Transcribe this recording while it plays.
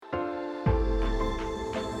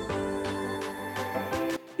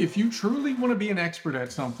If you truly want to be an expert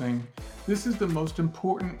at something, this is the most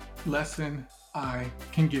important lesson I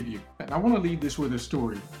can give you. And I want to lead this with a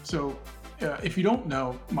story. If you don't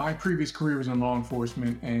know, my previous career was in law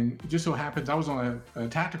enforcement, and it just so happens I was on a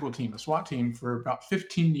tactical team, a SWAT team, for about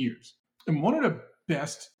 15 years. And one of the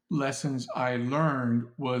best lessons I learned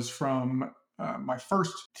was from my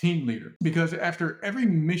first team leader, because after every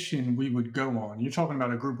mission we would go on, you're talking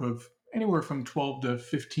about a group of anywhere from 12 to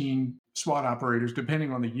 15 SWAT operators,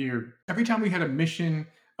 depending on the year. Every time we had a mission,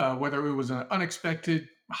 whether it was an unexpected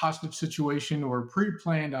hostage situation or a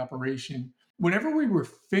pre-planned operation, whenever we were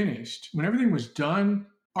finished, when everything was done,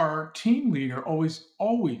 our team leader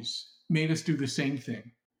always made us do the same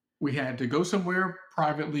thing. We had to go somewhere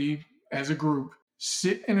privately as a group,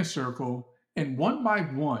 sit in a circle, and one by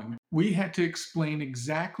one, we had to explain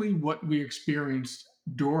exactly what we experienced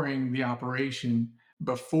during the operation,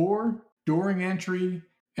 before, during entry,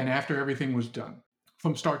 and after everything was done,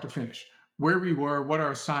 from start to finish. Where we were, what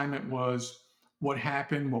our assignment was, what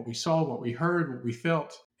happened, what we saw, what we heard, what we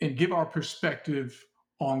felt, and give our perspective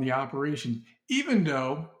on the operation. Even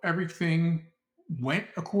though everything went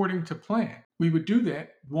according to plan, we would do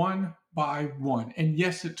that one by one. And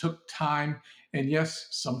yes, it took time. And yes,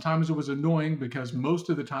 sometimes it was annoying, because most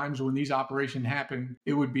of the times when these operations happened,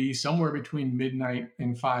 it would be somewhere between midnight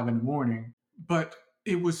and 5 a.m. But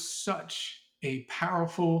it was such a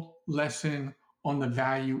powerful lesson on the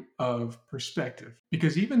value of perspective.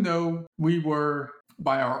 Because even though we were,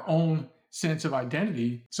 by our own sense of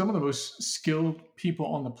identity, some of the most skilled people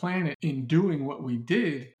on the planet in doing what we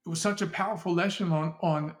did, it was such a powerful lesson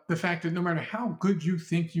on the fact that no matter how good you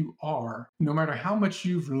think you are, no matter how much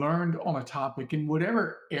you've learned on a topic, in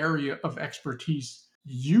whatever area of expertise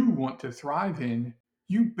you want to thrive in,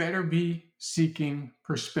 you better be seeking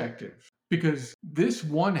perspective. Because this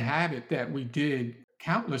one habit that we did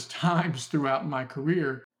countless times throughout my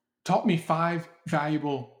career taught me 5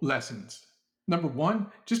 valuable lessons. Number one,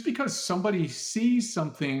 just because somebody sees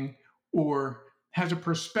something or has a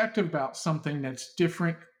perspective about something that's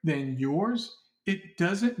different than yours, it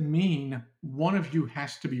doesn't mean one of you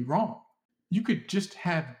has to be wrong. You could just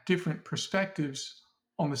have different perspectives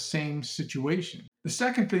on the same situation. The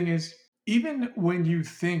second thing is, even when you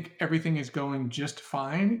think everything is going just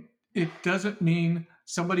fine, it doesn't mean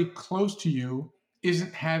somebody close to you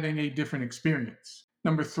isn't having a different experience.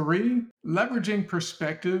 Number 3, leveraging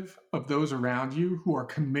perspective of those around you who are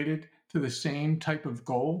committed to the same type of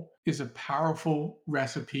goal is a powerful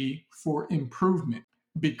recipe for improvement,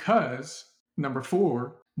 because number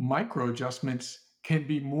 4, micro adjustments can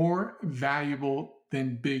be more valuable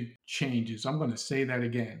than big changes. I'm going to say that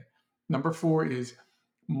again. Number 4 is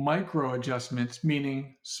micro adjustments,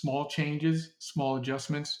 meaning small changes, small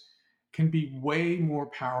adjustments, can be way more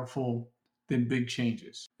powerful than big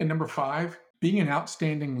changes. And number 5, being an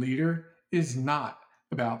outstanding leader is not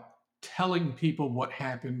about telling people what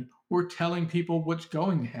happened or telling people what's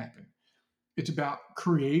going to happen. It's about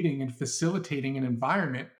creating and facilitating an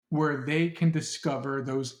environment where they can discover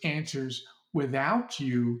those answers without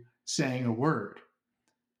you saying a word.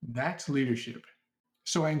 That's leadership.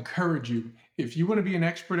 So I encourage you, if you want to be an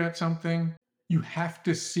expert at something, you have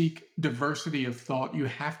to seek diversity of thought. You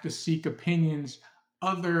have to seek opinions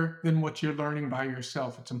other than what you're learning by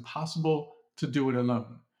yourself. It's impossible to do it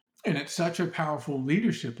alone. And it's such a powerful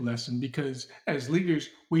leadership lesson, because as leaders,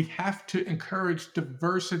 we have to encourage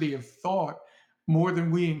diversity of thought more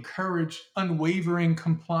than we encourage unwavering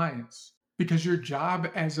compliance. Because your job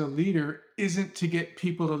as a leader isn't to get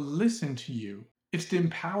people to listen to you. It's to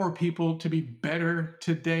empower people to be better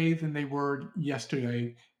today than they were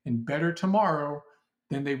yesterday, and better tomorrow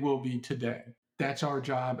than they will be today. That's our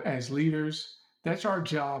job as leaders. That's our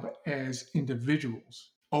job as individuals.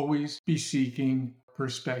 Always be seeking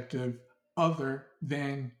perspective other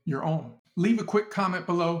than your own. Leave a quick comment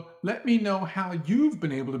below. Let me know how you've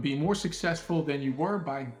been able to be more successful than you were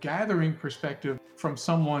by gathering perspective from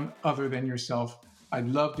someone other than yourself. I'd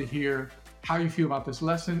love to hear how you feel about this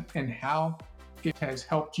lesson and how it has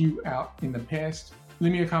helped you out in the past.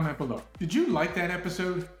 Leave me a comment below. Did you like that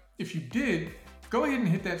episode? If you did, go ahead and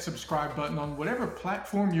hit that subscribe button on whatever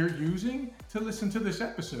platform you're using to listen to this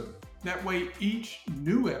episode. That way, each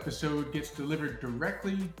new episode gets delivered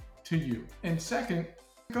directly to you. And second,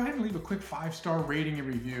 go ahead and leave a quick 5-star rating and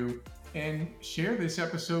review, and share this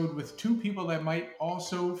episode with 2 people that might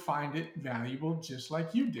also find it valuable just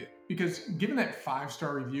like you did. Because giving that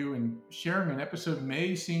 5-star review and sharing an episode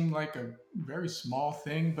may seem like a very small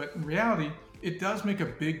thing, but in reality, it does make a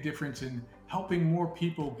big difference in helping more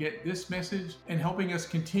people get this message and helping us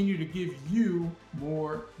continue to give you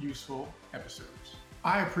more useful episodes.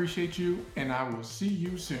 I appreciate you, and I will see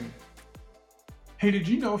you soon. Hey, did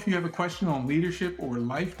you know if you have a question on leadership or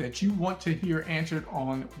life that you want to hear answered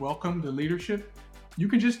on Welcome to Leadership, you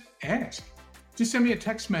can just ask. Just send me a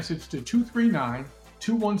text message to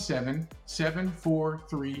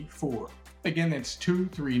 239-217-7434. Again, that's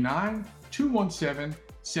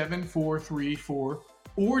 239-217-7434.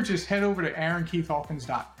 Or just head over to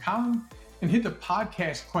aaronkeithhawkins.com and hit the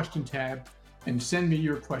podcast question tab and send me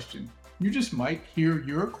your question. You just might hear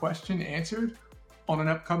your question answered on an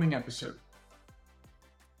upcoming episode.